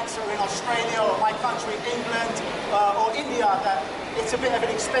clients who are in Australia or my country, England or India, that it's a bit of an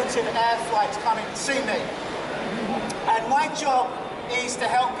expensive air flight to come in and see me. And my job is to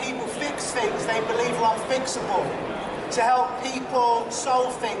help people fix things they believe are unfixable, to help people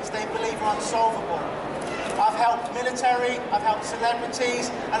solve things they believe are unsolvable. I've helped military, I've helped celebrities,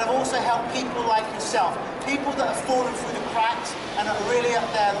 and I've also helped people like yourself. people that have fallen through the cracks and are really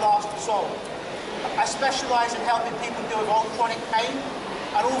at their last resort. I specialise in helping people deal with all chronic pain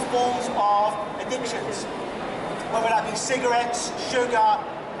and all forms of addictions, whether that be cigarettes, sugar,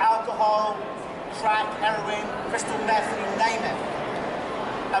 alcohol, crack, heroin, crystal meth, you name it.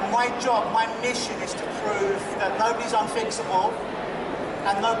 And my job, my mission is to prove that nobody's unfixable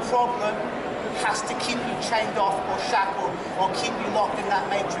and no problem has to keep you chained off or shackled or keep you locked in that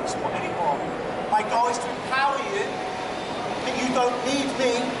matrix anymore. My goal is to empower you that you don't need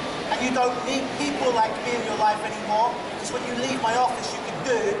me and you don't need people like me in your life anymore, because when you leave my office you can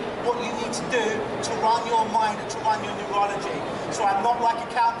do what you need to do to run your mind and to run your neurology. So I'm not like a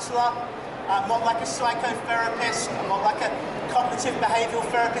counsellor, I'm not like a psychotherapist, I'm not like a cognitive behavioural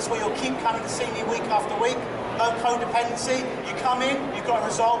therapist where you'll keep coming to see me week after week. No codependency. You come in, you've got a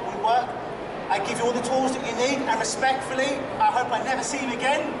result, we work. I give you all the tools that you need, and respectfully, I hope I never see you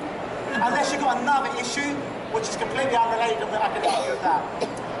again, unless you've got another issue, which is completely unrelated, and I can help you with that.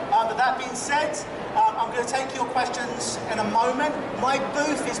 But that being said, I'm going to take your questions in a moment. My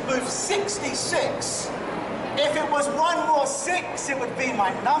booth is booth 66. If it was 146, it would be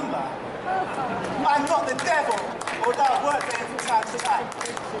my number. I'm not the devil, although I've worked there from time to time.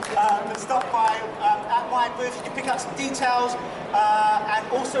 But stop by at my booth, you can pick up some details, and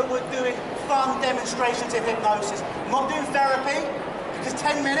also we're doing fun demonstrations of hypnosis. I'm not doing therapy, because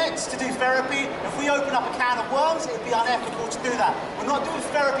 10 minutes to do therapy, if we open up a can of worms, it'd be unethical to do that. We're not doing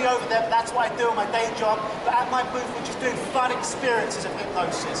therapy over there, but that's what I do on my day job. But at my booth, we're just doing fun experiences of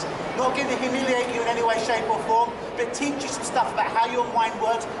hypnosis. Not going to humiliate you in any way, shape or form, but teach you some stuff about how your mind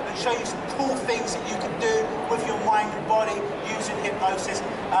works and show you some cool things that you can do with your mind and body using hypnosis.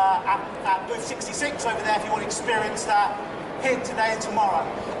 At booth 66 over there, if you want to experience that, here today and tomorrow.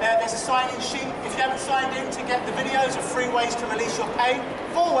 There's a sign-in sheet. If you haven't signed in to get the videos of 3 ways to release your pain,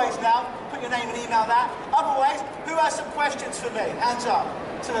 4 ways now, put your name and email that. Other ways, who has some questions for me? Hands up.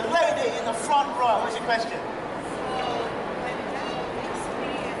 To the lady in the front row, what's your question?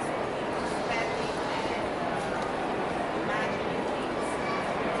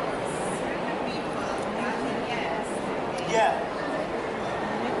 Yeah.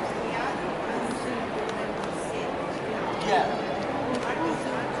 Yeah.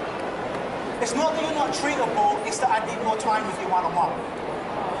 It's not that you're not treatable, it's that I need more time with you one-on-one.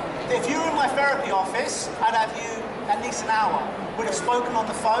 If you were in my therapy office, I'd have you at least an hour. We'd have spoken on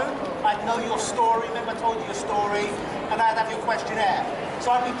the phone, I'd know your story, remember I told you your story, and I'd have your questionnaire.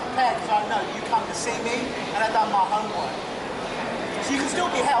 So I'd be prepared because I know you come to see me and I've done my homework. So you can still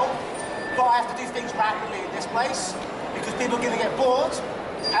be helped, but I have to do things rapidly in this place because people are going to get bored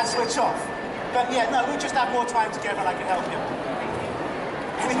and switch off. But yeah, no, we just have more time together and I can help you.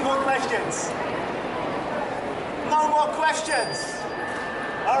 Any more questions? No more questions?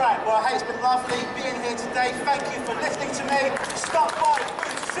 All right, well, hey, it's been lovely being here today. Thank you for listening to me. Stop by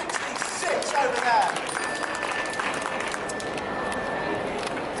booth 66 over there.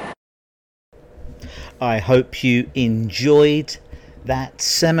 I hope you enjoyed that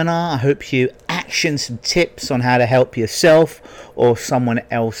seminar. I hope you action some tips on how to help yourself or someone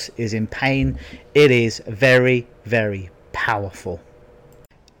else is in pain. It is very, very powerful.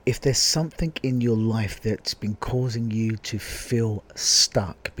 If there's something in your life that's been causing you to feel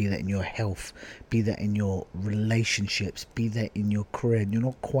stuck, be that in your health, be that in your relationships, be that in your career, and you're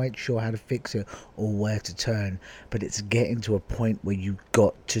not quite sure how to fix it or where to turn, but it's getting to a point where you've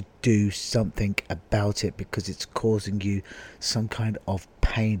got to do something about it because it's causing you some kind of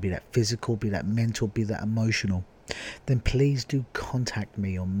pain, be that physical, be that mental, be that emotional, then please do contact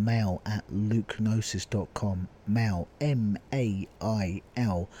me on mail@lukenosis.com. Mail,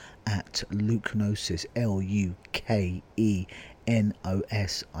 M-A-I-L, at Lukenosis,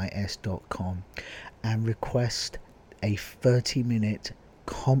 LUKENOSIS.com, and request a 30-minute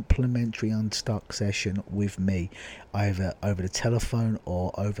complimentary Unstuck session with me, either over the telephone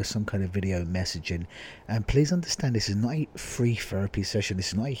or over some kind of video messaging. And please understand, this is not a free therapy session, this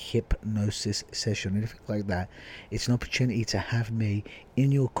is not a hypnosis session, anything like that. It's an opportunity to have me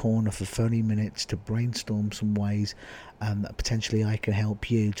in your corner for 30 minutes to brainstorm some ways that potentially I can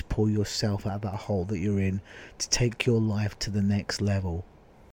help you to pull yourself out of that hole that you're in, to take your life to the next level.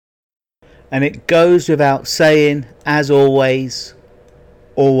 And it goes without saying, as always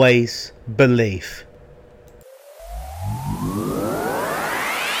believe.